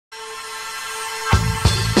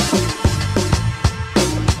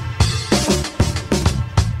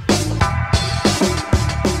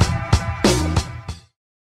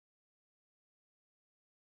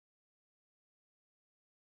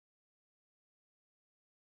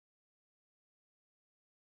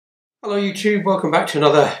Hello YouTube, welcome back to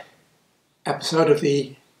another episode of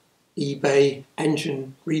the eBay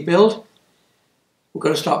engine rebuild. We're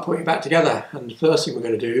going to start putting it back together, and the first thing we're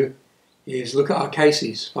going to do is look at our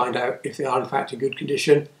cases, find out if they are in fact in good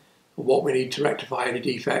condition and what we need to rectify any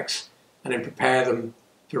defects, and then prepare them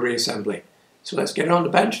for reassembly. So let's get it on the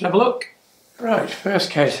bench and have a look. Right, first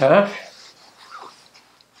case half.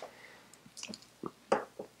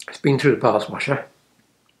 It's been through the parts washer.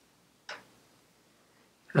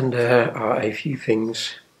 And there are a few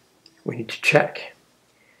things we need to check.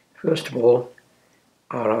 First of all,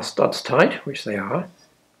 are our studs tight, which they are?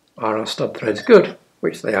 Are our stud threads good,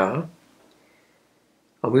 which they are?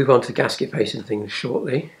 I'll move on to gasket facing things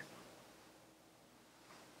shortly.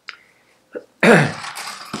 And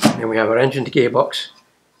then we have our engine to gearbox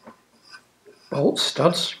bolts,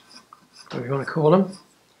 studs, whatever you want to call them.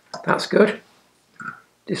 That's good.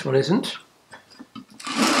 This one isn't.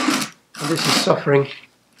 And this is suffering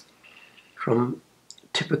from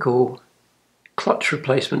typical clutch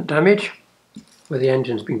replacement damage, where the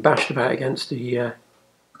engine's been bashed about against the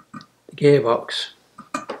gearbox.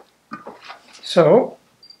 So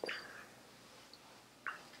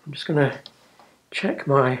I'm just going to check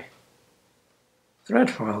my thread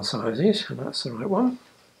file sizes, and that's the right one.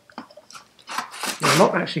 Now, I'm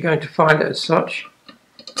not actually going to find it as such.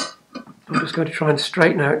 I'm just going to try and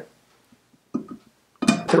straighten out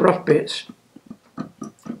the rough bits.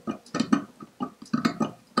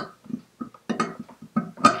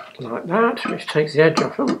 Like that, which takes the edge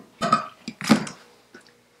off them,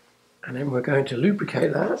 and then we're going to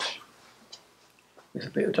lubricate that with a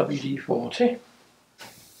bit of WD-40,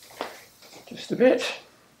 just a bit,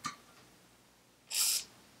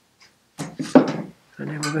 and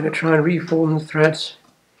then we're going to try and reform the threads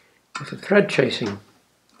with a thread chasing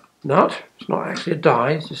nut. It's not actually a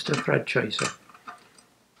die, it's just a thread chaser.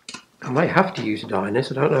 I may have to use a die in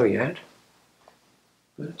this, I don't know yet,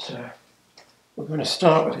 but we're going to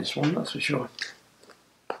start with this one, that's for sure.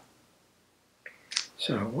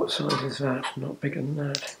 So, what size is that? Not bigger than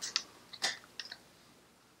that.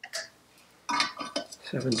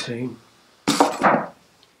 17.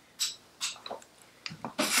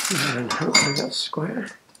 And hopefully that's square.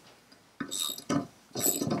 Yeah,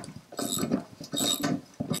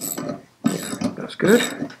 that's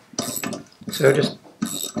good. So just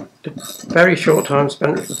a very short time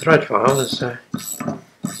spent with the thread file has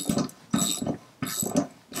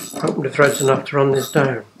opened the threads enough to run this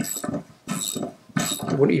down.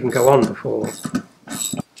 It wouldn't even go on before.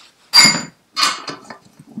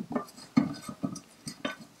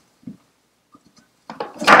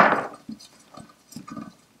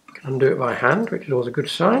 Can undo it by hand, which is always a good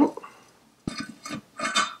sign.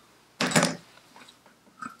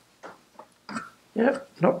 Yep,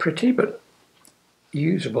 not pretty, but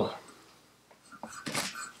usable.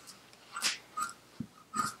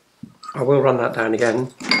 I will run that down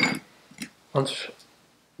again once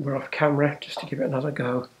we're off camera, just to give it another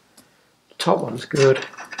go. The top one's good.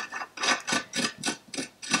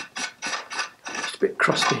 Just a bit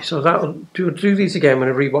crusty, so that'll do these again when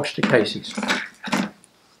I rewash the cases.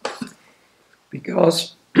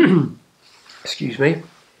 Because, excuse me,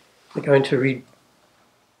 they're going to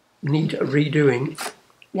need redoing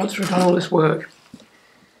once we've done all this work.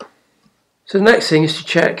 So the next thing is to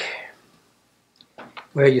check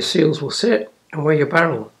where your seals will sit and where your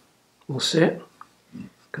barrel will sit,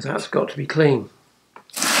 because that's got to be clean.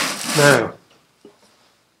 Now,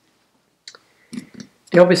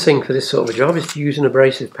 the obvious thing for this sort of a job is to use an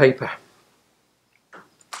abrasive paper,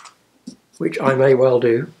 which I may well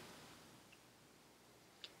do.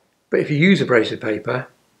 But if you use abrasive paper,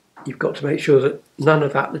 you've got to make sure that none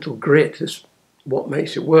of that little grit, is what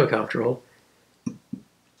makes it work after all,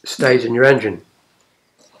 stays in your engine.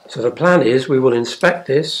 So the plan is we will inspect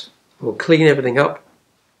this, we'll clean everything up,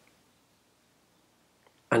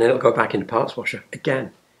 and then it'll go back in the parts washer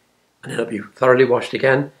again. And it'll be thoroughly washed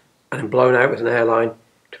again and then blown out with an airline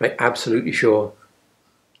to make absolutely sure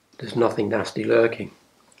there's nothing nasty lurking.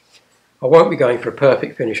 I won't be going for a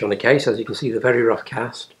perfect finish on the case, as you can see the very rough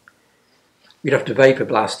cast. You'd have to vapor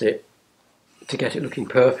blast it to get it looking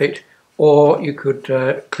perfect, or you could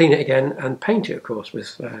clean it again and paint it, of course,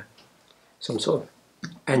 with some sort of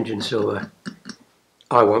engine silver.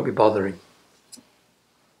 I won't be bothering.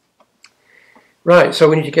 Right, so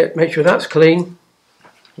we need to make sure that's clean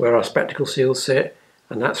where our spectacle seals sit,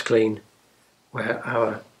 and that's clean where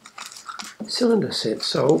our cylinder sits.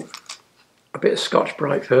 So a bit of Scotch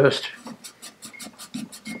Brite first,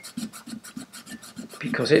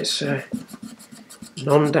 because it's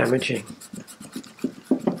non-damaging.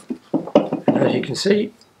 And as you can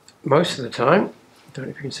see, most of the time, I don't know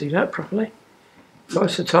if you can see that properly,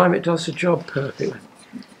 most of the time it does the job perfectly.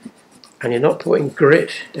 And you're not putting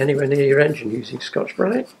grit anywhere near your engine using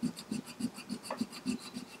Scotch-Brite,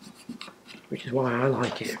 which is why I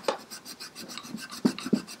like it.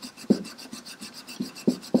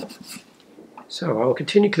 So I will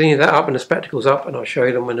continue cleaning that up and the spectacles up, and I'll show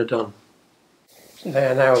you them when they're done. So they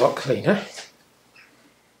are now a lot cleaner.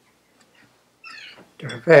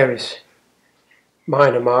 There are various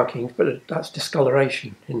minor markings, but that's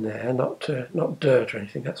discoloration in there, not dirt or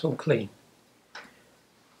anything. That's all clean.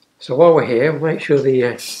 So while we're here, we'll make sure the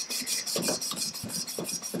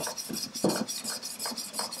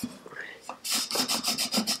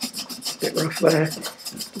bit rough there.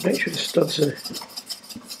 Make sure the studs are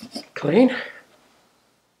clean.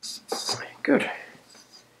 Good.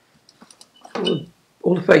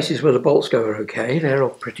 All the faces where the bolts go are okay. They're all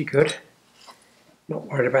pretty good. Not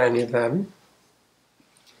worried about any of them.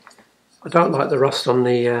 I don't like the rust on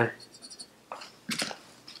the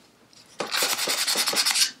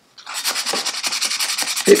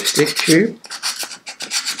dipstick tube.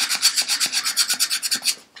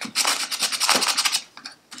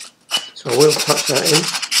 So I will touch that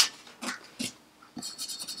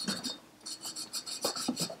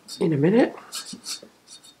in a minute.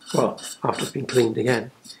 Well, after it's been cleaned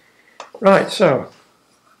again. Right, so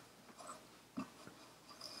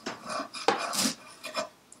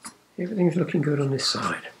everything's looking good on this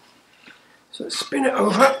side. So let's spin it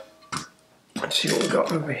over and see what we've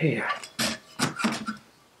got over here.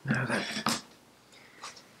 Now then,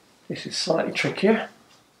 this is slightly trickier.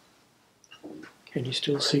 Can you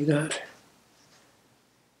still see that?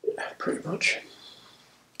 Yeah, pretty much.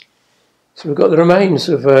 So we've got the remains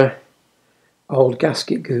of old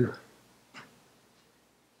gasket goo,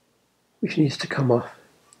 which needs to come off,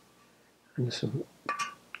 and there's some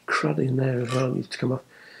crud in there as well, needs to come off.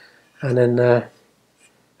 And then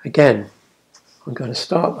again, I'm going to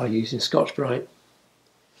start by using Scotch-Brite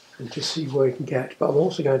and just see where we can get. But I'm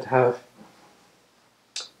also going to have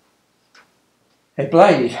a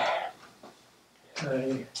blade,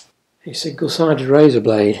 a single-sided razor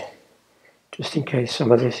blade, just in case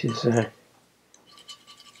some of this is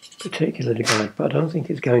particularly bad, but I don't think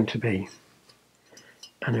it's going to be.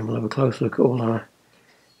 And then we'll have a close look at all our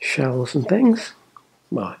shells and things.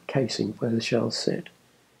 Well, casing where the shells sit.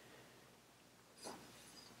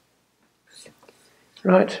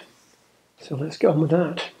 Right, so let's get on with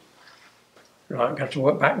that. Right, I'm going to have to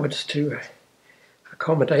work backwards to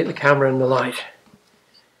accommodate the camera and the light.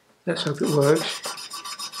 Let's hope it works.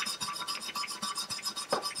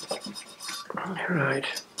 Right.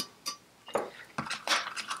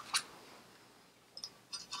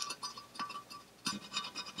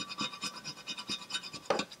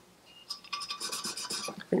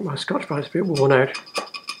 I think my Scotch-Brite's a bit worn out.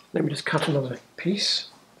 Let me just cut another piece.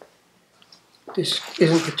 This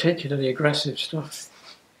isn't particularly aggressive stuff.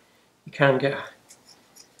 You can get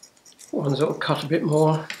ones that will cut a bit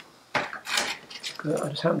more, but I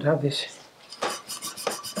just happen to have this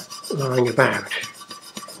lying about.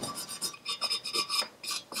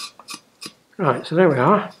 Right, so there we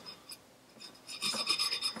are.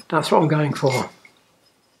 That's what I'm going for.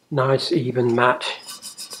 Nice, even, matte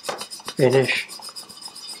finish.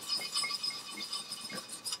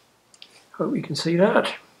 Hope you can see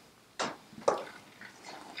that.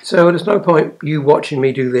 So there's no point you watching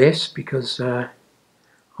me do this, because I'm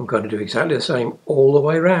going to do exactly the same all the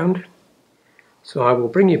way around. So I will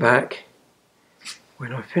bring you back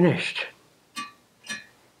when I've finished,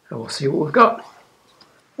 and we'll see what we've got.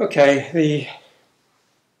 Okay, the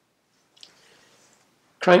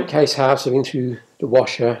crankcase halves have been through the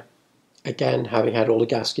washer, again having had all the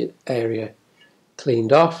gasket area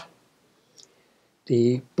cleaned off.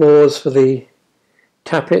 The bores for the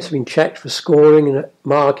tappets have been checked for scoring and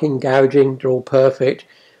marking, gouging, they're all perfect.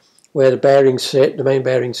 Where the bearings sit, the main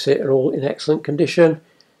bearings sit, are all in excellent condition.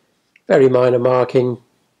 Very minor marking,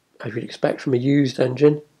 as you'd expect from a used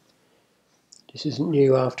engine. This isn't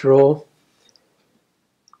new after all.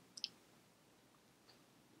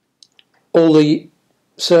 All the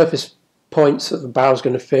surface points that the barrel's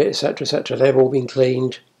going to fit, etc., etc., they've all been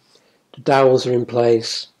cleaned. The dowels are in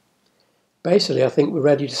place. Basically, I think we're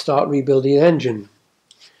ready to start rebuilding the engine,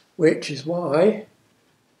 which is why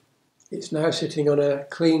it's now sitting on a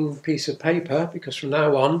clean piece of paper, because from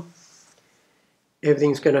now on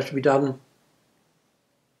everything's going to have to be done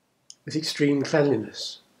with extreme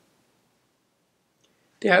cleanliness.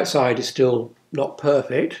 The outside is still not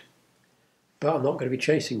perfect, but I'm not going to be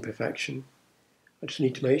chasing perfection. I just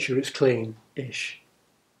need to make sure it's clean-ish.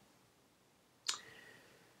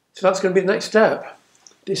 So that's going to be the next step.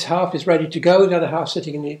 This half is ready to go, the other half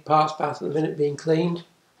sitting in the parts bath at the minute being cleaned.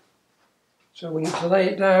 So we need to lay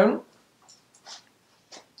it down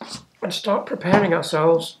and start preparing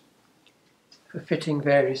ourselves for fitting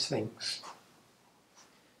various things.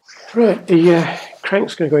 Right, the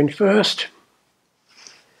crank's going to go in first.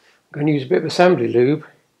 I'm going to use a bit of assembly lube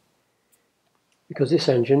because this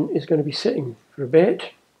engine is going to be sitting for a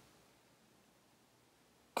bit.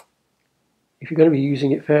 If you're going to be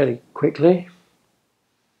using it fairly quickly,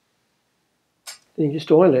 then you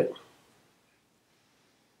just oil it.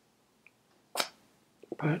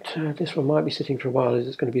 But this one might be sitting for a while as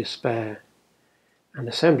it's going to be a spare. And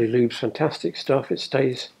assembly lube's fantastic stuff. It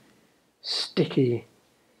stays sticky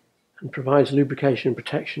and provides lubrication and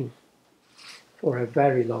protection for a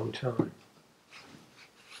very long time.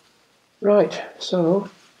 Right, the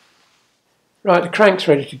crank's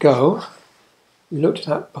ready to go. We looked at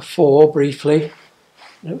that before briefly.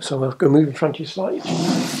 No, so I'll go move in front of you slightly.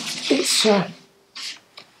 It's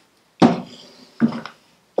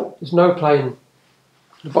there's no plane.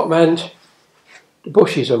 The bottom end, the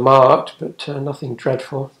bushes are marked, but nothing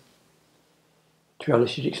dreadful. To be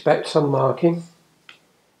honest, you'd expect some marking.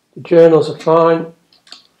 The journals are fine,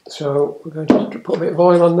 so we're going to put a bit of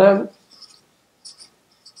oil on them.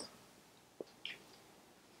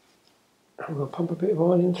 And we'll pump a bit of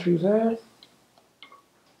oil in through there.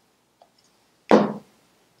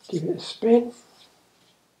 Give it a spin.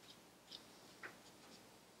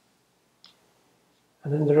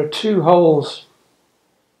 And then there are two holes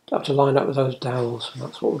to have to line up with those dowels, and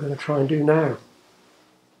that's what we're going to try and do now.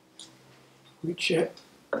 Which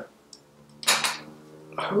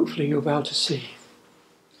hopefully you'll be able to see.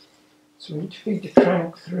 So we need to feed the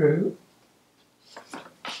crank through.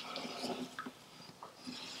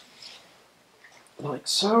 Like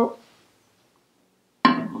so.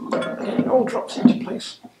 And it all drops into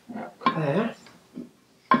place there.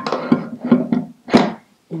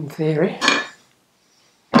 In theory.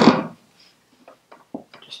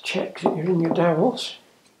 Just check that you're in your dowels,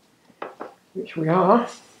 which we are.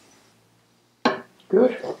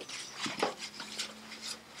 Good.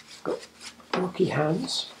 Got lucky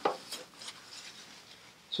hands.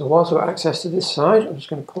 So whilst we've got access to this side, I'm just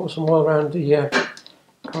going to pour some oil around the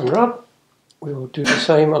con rod. We will do the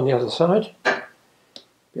same on the other side. A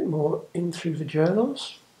bit more in through the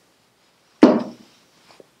journals. And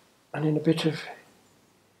in a bit of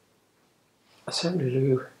assembly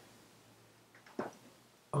lube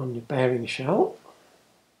on the bearing shell.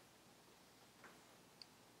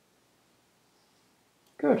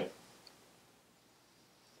 Good.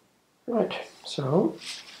 Right, so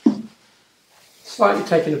slightly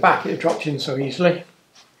taken aback it dropped in so easily,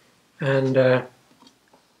 and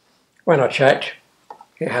when I checked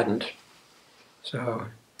it hadn't. So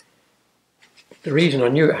the reason I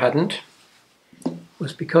knew it hadn't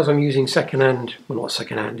was because I'm using second-hand, well not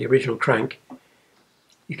second-hand, the original crank.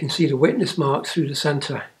 You can see the witness marks through the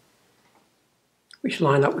centre which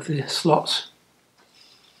line up with the slots,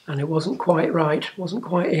 and it wasn't quite right, wasn't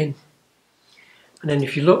quite in. And then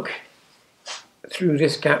if you look through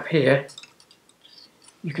this gap here,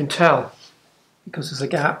 you can tell because there's a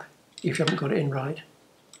gap if you haven't got it in right.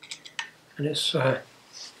 And it's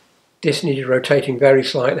this needed rotating very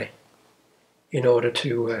slightly in order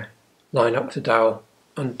to line up the dowel,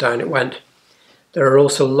 and down it went. There are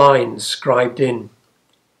also lines scribed in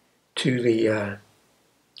to the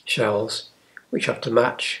shells which have to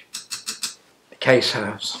match the case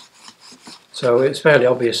halves. So it's fairly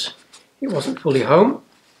obvious it wasn't fully home.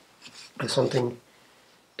 It's something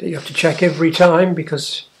that you have to check every time,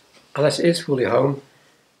 because unless it is fully home,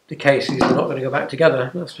 the cases are not going to go back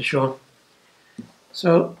together, that's for sure.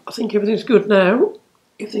 So I think everything's good now.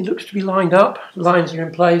 Everything looks to be lined up, the lines are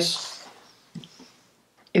in place,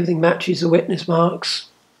 everything matches the witness marks,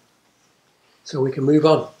 so we can move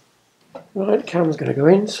on. Right, the cam's going to go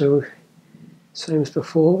in, so same as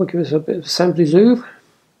before, we'll give us a bit of assembly lube.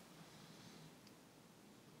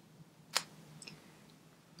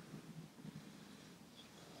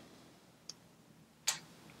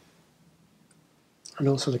 And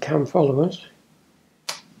also the cam followers.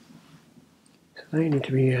 So they need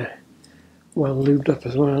to be well lubed up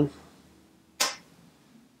as well.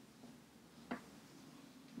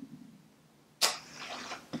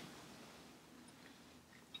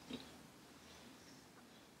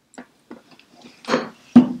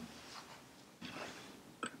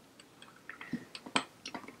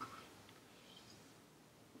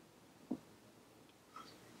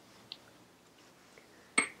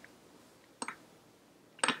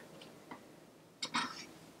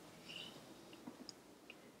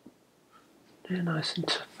 They're nice and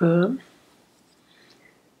firm.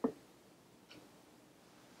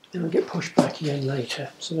 Then we'll get pushed back again later.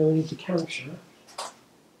 So then we need the camshaft.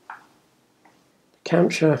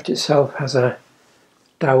 camshaft itself has a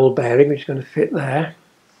dowel bearing which is going to fit there,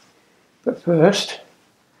 but first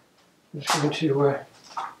I'm just going to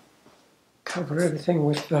cover everything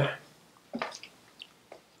with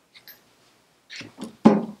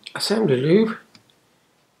assembly lube,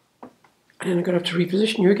 and then I'm going to have to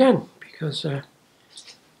reposition you again because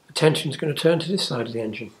attention is going to turn to this side of the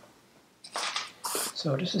engine.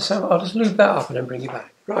 So I'll just lube that up and then bring you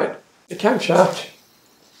back. Right, the camshaft,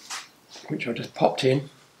 which I just popped in,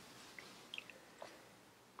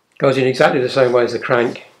 goes in exactly the same way as the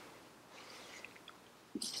crank.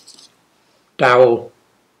 Dowel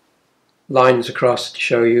lines across to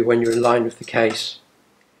show you when you're in line with the case.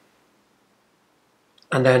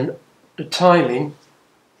 And then the timing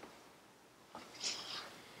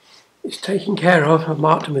is taken care of. I've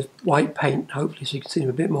marked them with white paint, hopefully so you can see them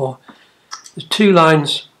a bit more. There's 2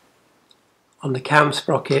 lines on the cam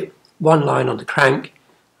sprocket, 1 line on the crank,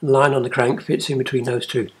 and the line on the crank fits in between those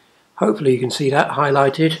 2. Hopefully you can see that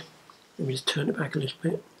highlighted. Let me just turn it back a little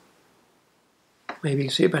bit. Maybe you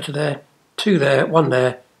can see it better there. 2 there, 1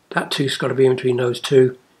 there. That 2's got to be in between those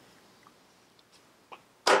 2.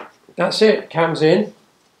 That's it, cam's in.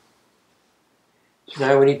 So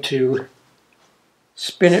now we need to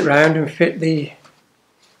spin it round and fit the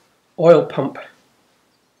oil pump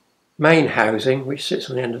main housing, which sits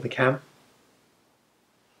on the end of the cam,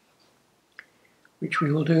 which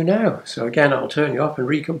we will do now. So again, I'll turn you off and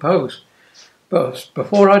recompose. But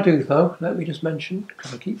before I do though, let me just mention,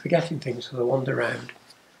 because I keep forgetting things as I wander around,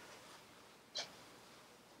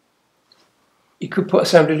 you could put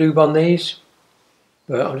assembly lube on these,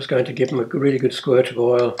 but I'm just going to give them a really good squirt of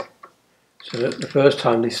oil so that the first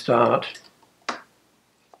time they start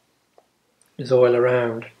there's oil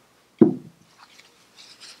around.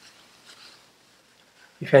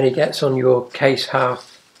 If any gets on your case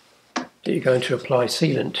half that you're going to apply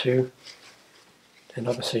sealant to, then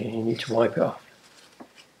obviously you need to wipe it off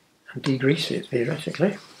and degrease it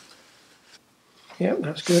theoretically. Yep,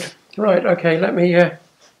 that's good. Right, okay, let me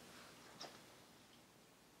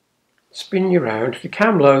spin you round. The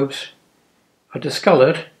cam lobes are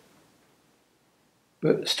discoloured,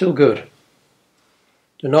 but still good.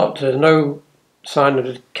 There's no sign of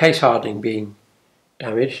the case hardening being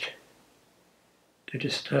damaged. They're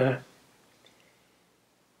just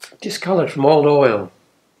discoloured from old oil.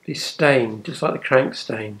 These stain, just like the crank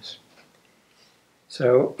stains.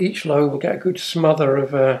 So each lobe will get a good smother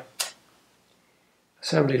of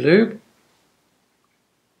assembly lube.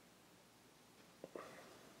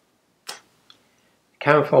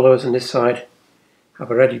 Cam followers on this side have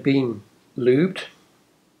already been lubed.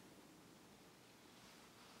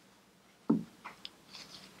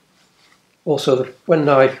 Also, when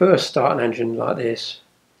I first start an engine like this,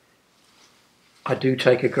 I do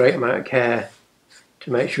take a great amount of care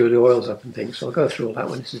to make sure the oil's up and things, so I'll go through all that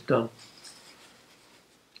when this is done.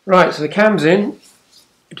 Right, so the cam's in,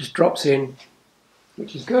 it just drops in,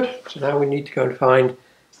 which is good. So now we need to go and find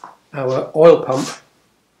our oil pump.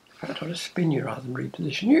 In fact, I'll just spin you rather than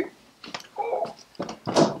reposition you.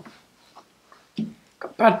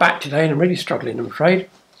 Got a bad back today and I'm really struggling, I'm afraid.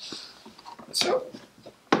 So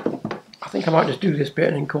I think I might just do this bit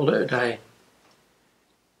and then call it a day,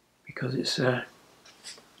 because it's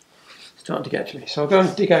starting to get to me. So I'll go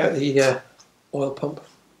and dig out the oil pump.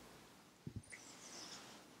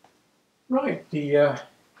 Right, the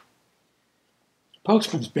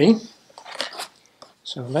postman's been.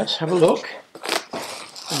 So let's have a look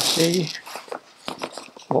and see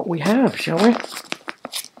what we have, shall we?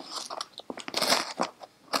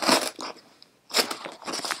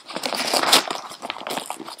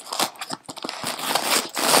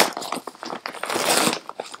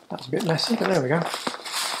 That's a bit messy, but there we go.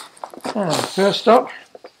 And first up,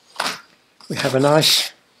 we have a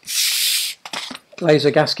nice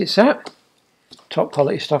glazer gasket set. Top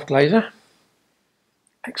quality stuff glazer.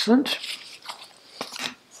 Excellent.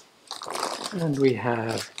 And we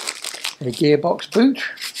have a gearbox boot,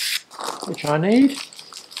 which I need.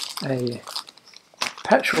 A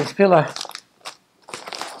petrol filler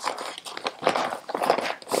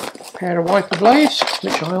pair of wiper blades,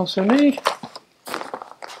 which I also need.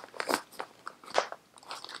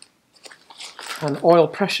 An oil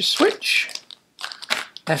pressure switch,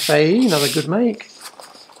 FAE, another good make.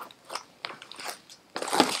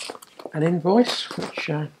 An invoice, which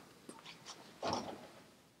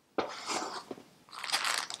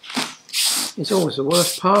is always the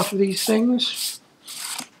worst part of these things.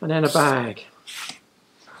 And then a bag.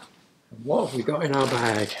 And what have we got in our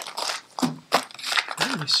bag?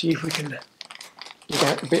 Let me see if we can dig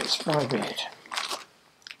out the bits by bit.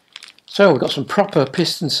 So we've got some proper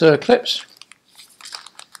piston circlips.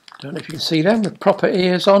 Don't know if you can see them with proper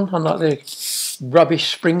ears on, unlike the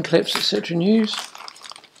rubbish spring clips that Citroen use.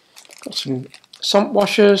 Got some sump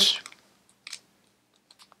washers.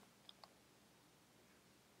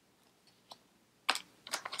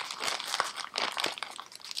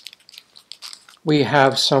 We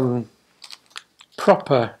have some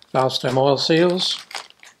proper valve stem oil seals.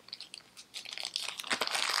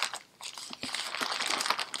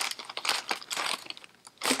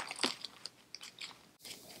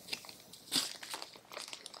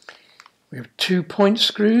 We have 2 point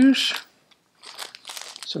screws,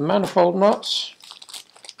 some manifold nuts,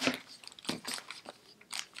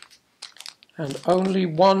 and only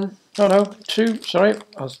two, sorry,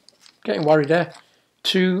 I was getting worried there,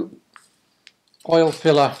 2 oil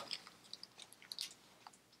cooler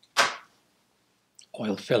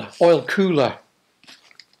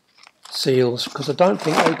seals, because I don't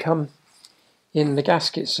think they come in the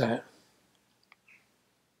gasket set.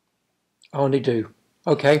 I only do.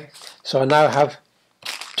 Okay, so I now have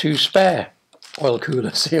 2 spare oil cooler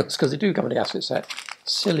seals, because they do come in the gasket set.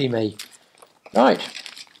 Silly me. Right,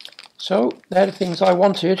 so they're the things I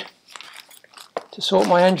wanted to sort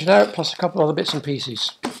my engine out, plus a couple other bits and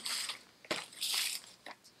pieces.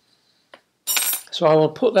 So I will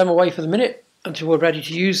put them away for the minute until we're ready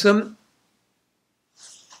to use them,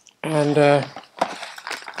 and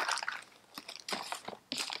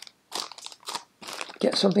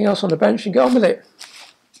get something else on the bench and get on with it.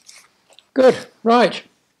 Good, right,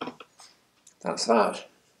 that's that.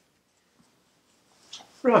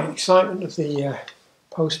 Right, excitement of the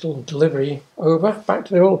postal delivery over, back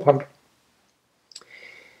to the oil pump,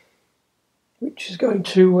 which is going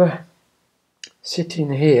to sit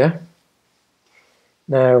in here.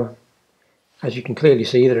 Now, as you can clearly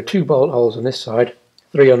see, there are 2 bolt holes on this side,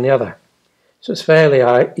 3 on the other, so it's fairly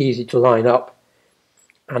easy to line up.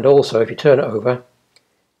 And also, if you turn it over,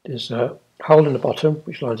 there's a hole in the bottom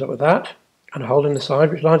which lines up with that, and a hole in the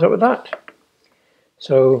side which lines up with that.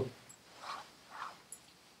 So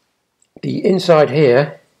the inside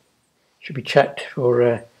here should be checked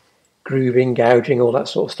for grooving, gouging, all that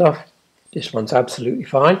sort of stuff. This one's absolutely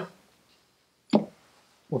fine.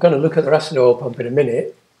 We're going to look at the rest of the oil pump in a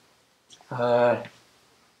minute. We'll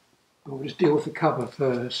just deal with the cover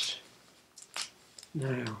first.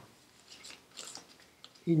 Now,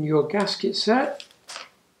 in your gasket set,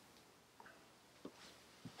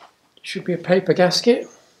 should be a paper gasket,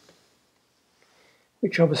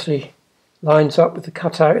 which obviously lines up with the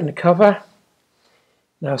cutout in the cover.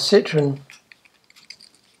 Now, Citroen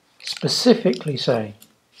specifically say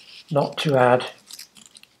not to add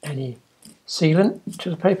any sealant to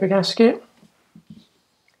the paper gasket,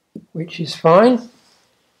 which is fine,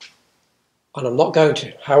 and I'm not going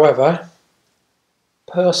to. However,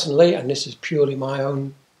 personally, and this is purely my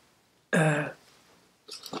own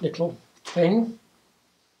little thing,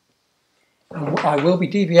 and I will be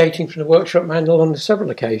deviating from the workshop manual on several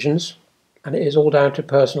occasions, and it is all down to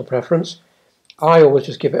personal preference. I always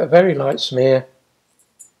just give it a very light smear,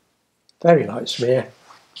 with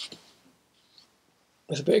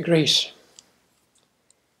a bit of grease.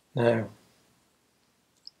 Now,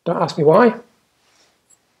 don't ask me why.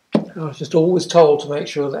 I was just always told to make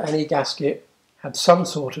sure that any gasket had some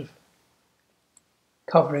sort of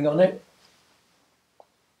covering on it,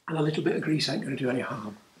 and a little bit of grease ain't going to do any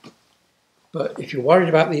harm. But if you're worried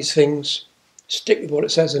about these things, stick with what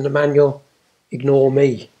it says in the manual, ignore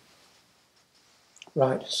me.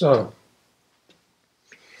 Right, so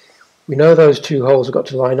we know those 2 holes have got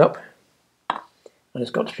to line up, and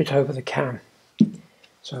it's got to fit over the cam.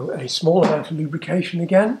 So a small amount of lubrication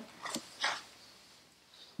again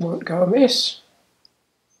won't go amiss.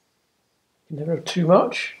 You never have too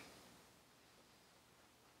much.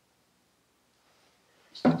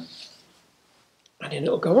 And then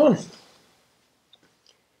it'll go on.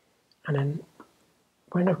 And then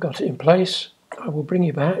when I've got it in place, I will bring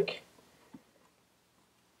you back.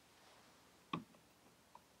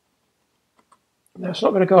 Now, it's not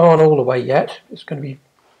going to go on all the way yet. It's going to be,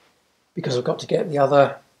 because I've got to get the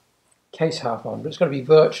other case half on, but it's going to be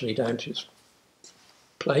virtually down to its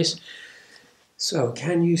place. So,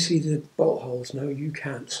 can you see the bolt holes? No, you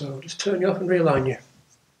can't. So, just turn you off and realign you.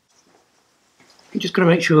 You're just going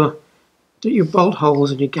to make sure that your bolt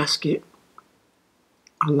holes in your gasket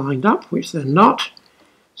are lined up, which they're not.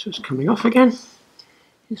 So, it's coming off again.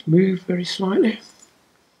 It's moved very slightly.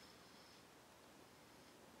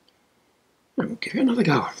 And we'll give it another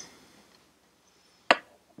go.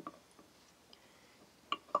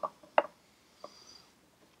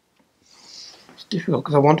 It's difficult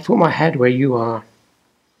because I want to put my head where you are.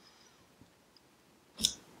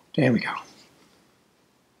 There we go.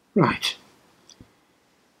 Right.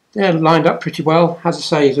 they're lined up pretty well. As I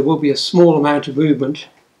say, there will be a small amount of movement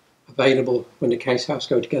available when the case house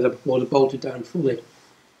go together before they're bolted down fully.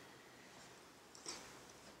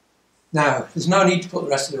 Now, there's no need to put the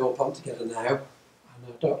rest of the oil pump together now,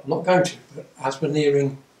 and I'm not going to, but as we're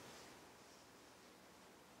nearing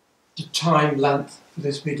the time length for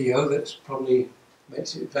this video, that's probably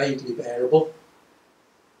makes it vaguely bearable,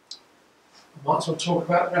 I might as well talk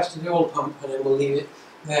about the rest of the oil pump, and then we'll leave it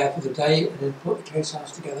there for the day and then put the case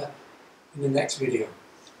house together in the next video.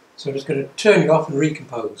 So I'm just going to turn it off and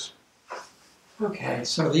recompose. Okay,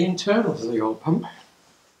 so the internals of the oil pump.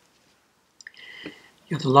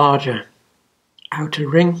 You have the larger outer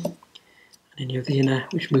ring, and then you have the inner,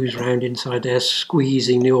 which moves around inside there,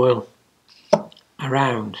 squeezing the oil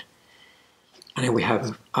around. And then we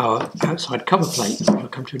have our outside cover plate, which I'll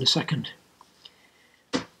come to in a second.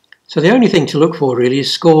 So the only thing to look for really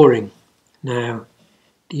is scoring. Now,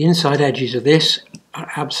 the inside edges of this are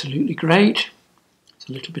absolutely great. There's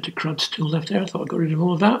a little bit of crud still left there. I thought I got rid of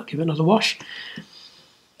all of that. Give it another wash.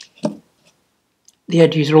 The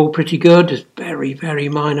edges are all pretty good. There's very, very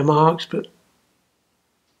minor marks, but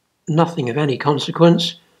nothing of any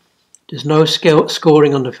consequence. There's no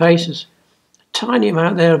scoring on the face. There's a tiny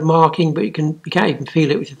amount there of marking, but you can't even feel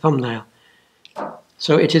it with your thumbnail.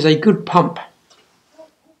 So it is a good pump.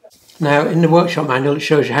 Now, in the workshop manual, it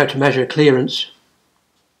shows you how to measure clearance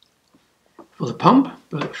for the pump,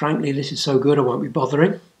 but frankly, this is so good I won't be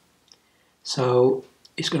bothering. So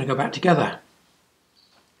it's going to go back together,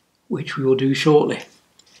 which we will do shortly.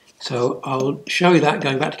 So I'll show you that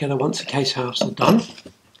going back together once the case house is done.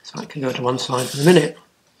 So I can go to one side for a minute.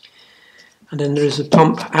 And then there is a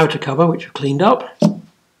pump outer cover, which I've cleaned up.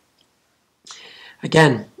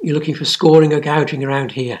 Again, you're looking for scoring or gouging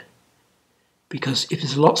around here, because if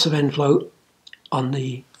there's lots of end flow on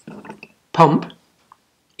the pump,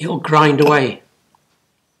 it'll grind away,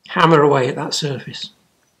 hammer away at that surface.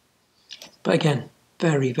 But again,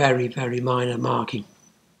 very, very, very minor marking.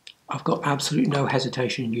 I've got absolutely no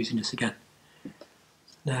hesitation in using this again.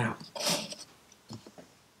 Now,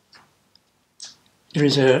 there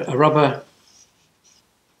is a rubber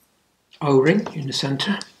O-ring in the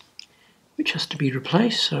centre, which has to be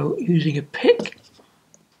replaced, so using a pick,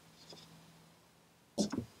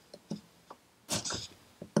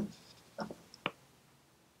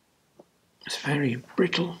 it's very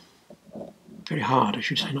brittle, very hard I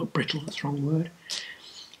should say, not brittle, that's the wrong word.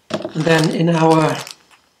 And then in our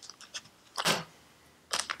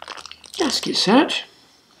gasket set,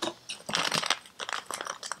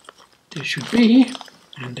 there should be,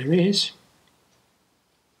 and there is,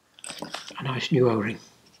 a nice new O-ring,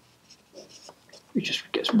 which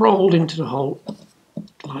just gets rolled into the hole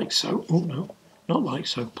like so. Oh no, not like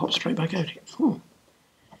so, pops straight back out again. Oh.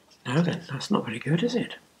 Now then, that's not very good, is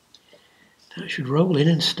it? That should roll in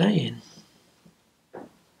and stay in.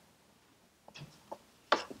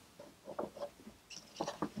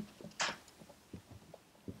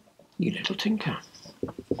 You little tinker.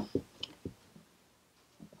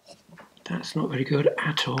 That's not very good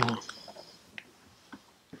at all.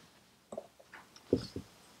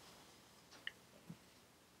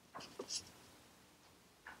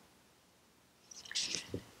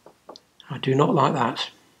 I do not like that.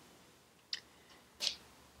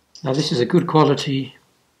 Now this is a good quality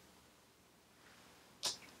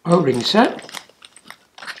O-ring set,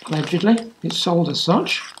 allegedly. It's sold as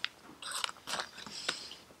such,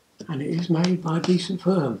 and it is made by a decent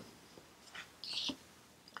firm.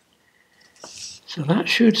 So that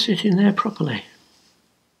should sit in there properly.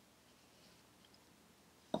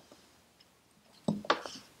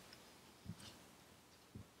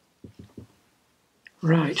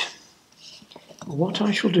 Right, what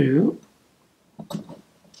I shall do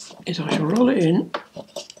is I shall roll it in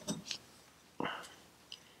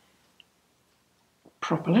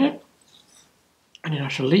properly, and then I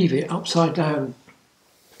shall leave it upside down.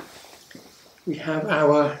 We have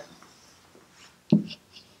our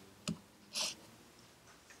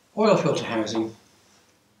oil filter housing,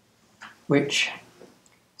 which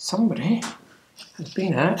somebody has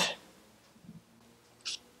been at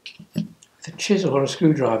with a chisel or a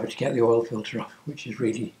screwdriver to get the oil filter off, which is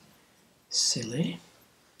really silly.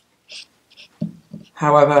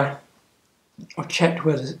 However, I've checked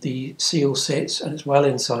where the seal sits and it's well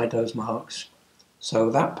inside those marks, so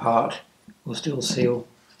that part will still seal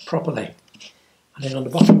properly. And then on the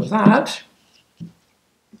bottom of that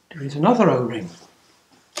there is another O-ring,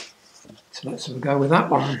 so let's have a go with that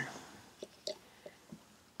one.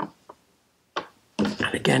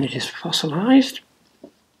 And again, it is fossilised.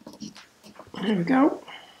 There we go.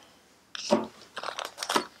 And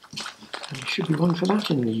there should be one for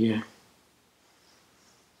that in the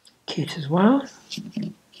kit as well.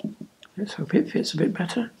 Let's hope it fits a bit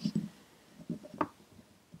better.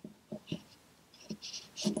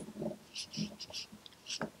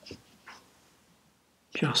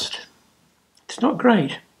 It's not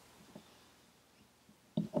great.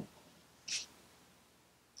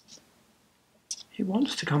 It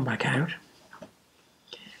wants to come back out.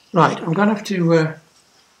 Right, I'm going to have to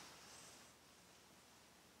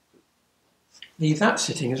leave that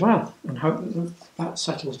sitting as well and hope that that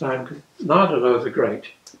settles down, because neither of those are great,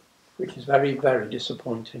 which is very, very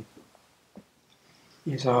disappointing.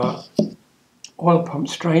 Here's our oil pump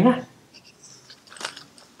strainer.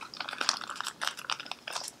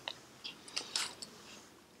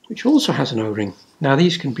 Which also has an O-ring. Now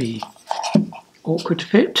these can be awkward to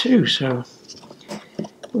fit too, so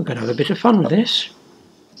we're going to have a bit of fun with this.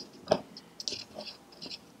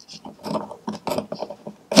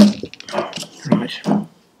 Right,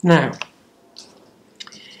 now,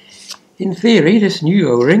 in theory this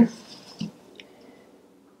new O-ring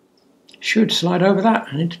should slide over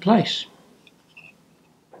that and into place.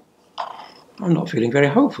 I'm not feeling very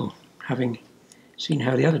hopeful, having seen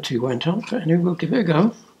how the other two went on, but anyway, we'll give it a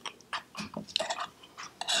go.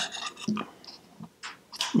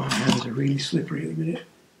 My hands are really slippery at the minute.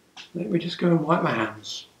 Let me just go and wipe my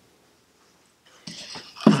hands.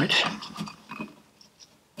 Right.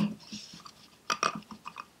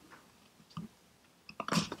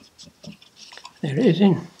 There it is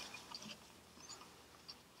in.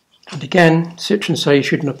 And again, Citroen say you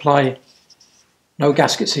shouldn't apply no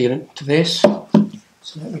gasket sealant to this. So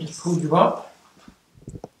let me just pull you up.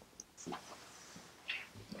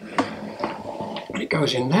 And it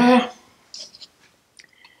goes in there.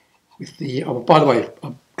 With the, oh, by the way,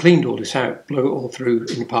 I've cleaned all this out, blew it all through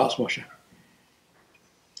in the parts washer.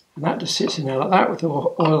 And that just sits in there like that with the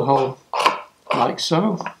oil hole like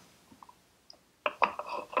so.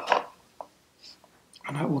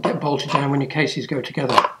 And that will get bolted down when your cases go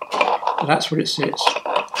together. So that's where it sits,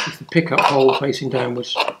 with the pickup hole facing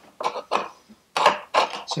downwards.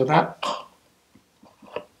 So that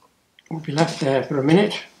will be left there for a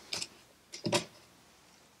minute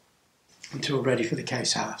until ready for the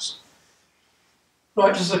case halves.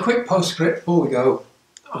 Right, just a quick postscript before we go.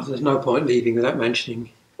 Oh, there's no point leaving without mentioning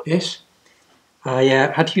this. I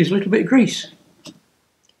had to use a little bit of grease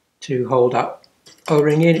to hold that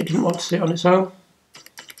O-ring in. It didn't want to sit on its own.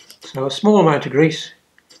 So a small amount of grease,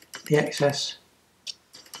 the excess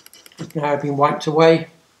has now been wiped away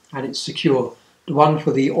and it's secure. The one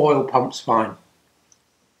for the oil pump's fine.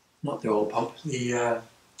 Not the oil pump, the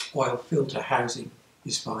oil filter housing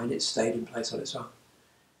is fine. It's stayed in place on its own.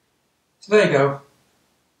 So there you go.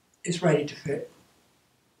 It's ready to fit.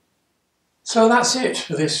 So that's it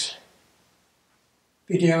for this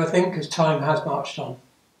video, I think, as time has marched on.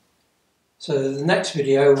 So the next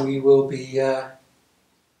video we will be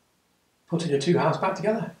putting the two halves back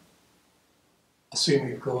together.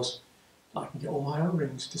 Assuming, of course, I can get all my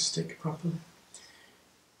O-rings to stick properly.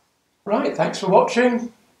 Right, thanks for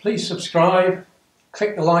watching. Please subscribe,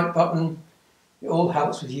 click the like button. It all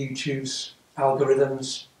helps with YouTube's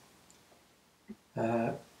algorithms.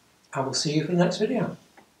 And we'll see you for the next video.